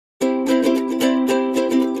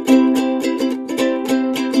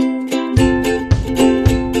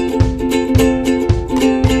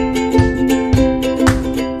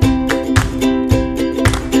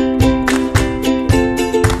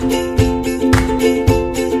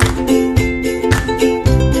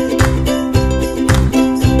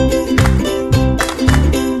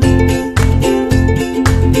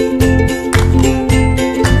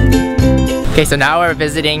So now we're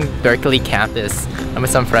visiting Berkeley campus. I'm with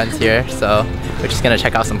some friends here, so we're just gonna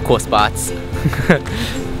check out some cool spots.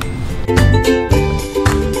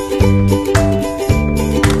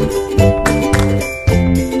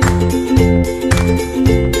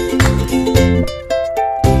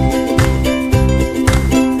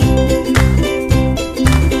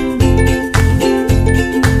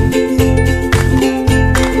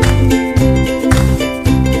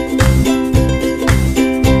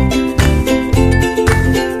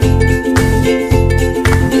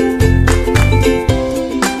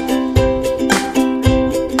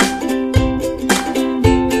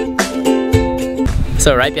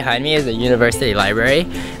 So right behind me is the university library,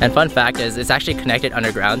 and fun fact is it's actually connected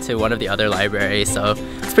underground to one of the other libraries, so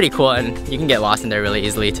it's pretty cool and you can get lost in there really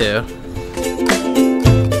easily too.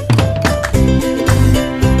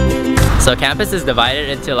 So campus is divided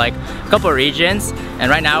into like a couple regions, and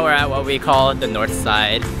right now we're at what we call the north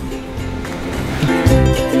side.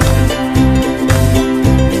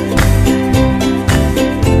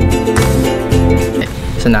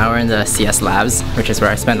 So now we're in the CS labs, which is where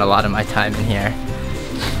I spend a lot of my time in here.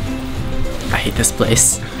 I hate this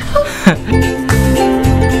place.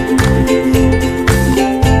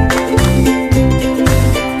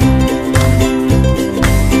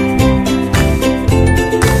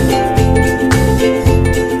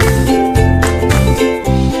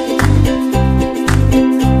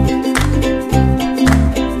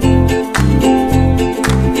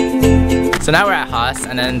 So now we're at Haas,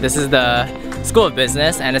 and then this is the School of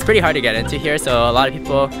Business, and it's pretty hard to get into here, so a lot of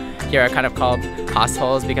people here are kind of called Haas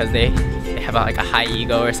holes because they have like a high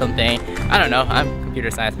ego or something. I don't know, I'm a computer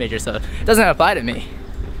science major, so it doesn't apply to me.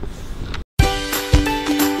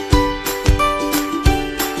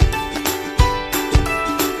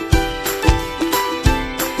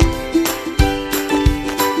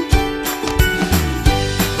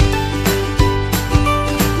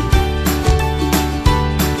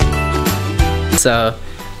 So,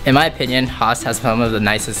 in my opinion, Haas has some of the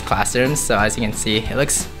nicest classrooms, so as you can see, it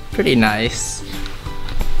looks pretty nice.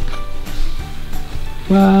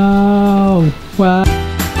 Wow! Wow!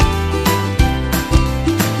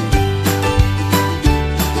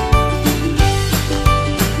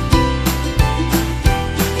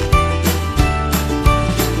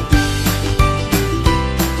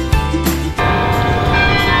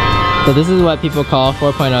 So this is what people call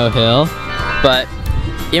 4.0 hill, but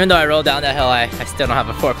even though I rolled down that hill, I still don't have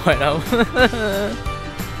a 4.0.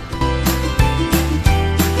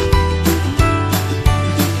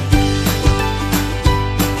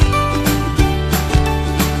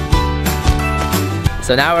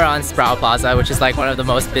 So now we're on Sproul Plaza, which is like one of the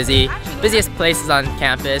most busiest places on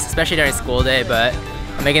campus, especially during school day, but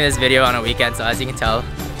I'm making this video on a weekend, so as you can tell,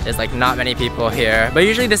 there's like not many people here. But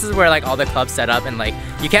usually this is where like all the clubs set up, and like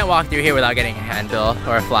you can't walk through here without getting a handbill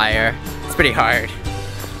or a flyer. It's pretty hard.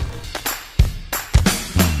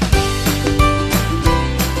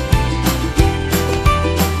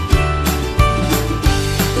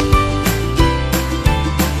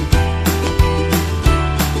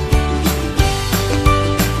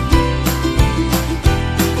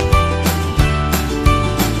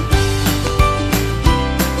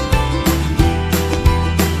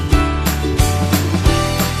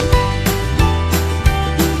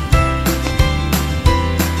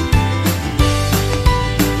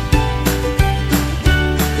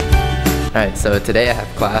 Alright, so today I have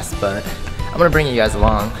class, but I'm gonna bring you guys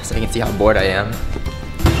along so you can see how bored I am.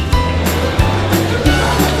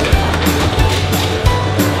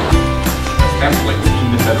 Templates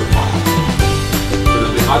in the header file. So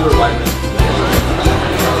that the other line is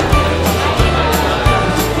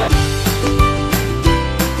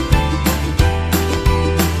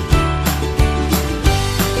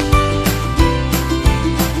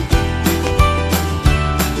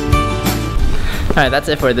Alright, that's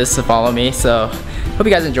it for this to follow me, so hope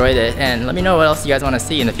you guys enjoyed it, and let me know what else you guys want to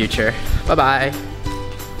see in the future. Bye bye!